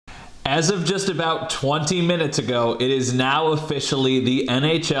As of just about 20 minutes ago, it is now officially the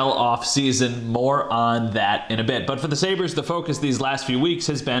NHL offseason. More on that in a bit. But for the Sabres, the focus these last few weeks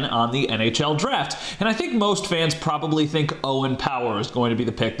has been on the NHL Draft. And I think most fans probably think Owen Power is going to be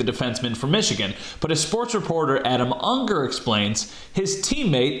the pick, the defenseman from Michigan. But as sports reporter Adam Unger explains, his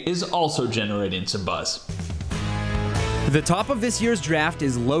teammate is also generating some buzz. The top of this year's draft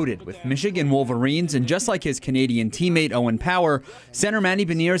is loaded with Michigan Wolverines, and just like his Canadian teammate Owen Power, center Matty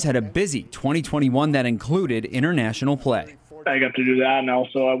Beniers had a busy 2021 that included international play. I got to do that, and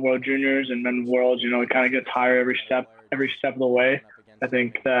also at World Juniors and Men's Worlds. It kind of gets higher every step of the way. I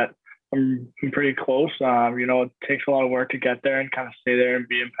think that I'm pretty close. It takes a lot of work to get there and kind of stay there and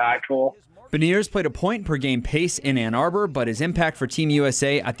be impactful. Beniers played a point-per-game pace in Ann Arbor, but his impact for Team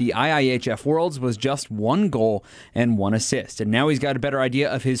USA at the IIHF Worlds was just 1 goal and 1 assist. And now he's got a better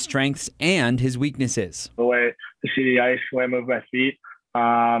idea of his strengths and his weaknesses. The way I see the ice, the way I move my feet,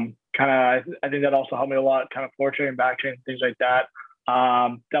 I think that also helped me a lot, kind of forecheck and backcheck, things like that.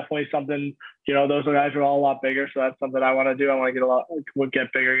 Definitely something, those guys are all a lot bigger, so that's something I want to do. I want to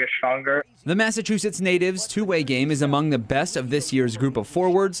get bigger, get stronger. The Massachusetts native's two-way game is among the best of this year's group of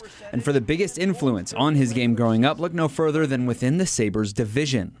forwards, and for the biggest influence on his game growing up, look no further than within the Sabres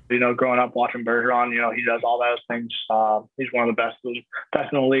division. Growing up watching Bergeron, he does all those things. He's one of the best in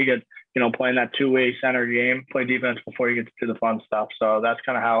the league at, playing that two-way center game, play defense before you get to do the fun stuff. So that's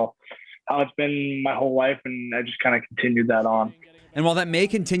kind of how it's been my whole life, and I just kind of continued that on. And while that may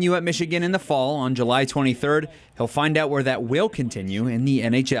continue at Michigan in the fall on July 23rd, he'll find out where that will continue in the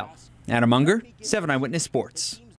NHL. Adam Unger, 7 Eyewitness Sports.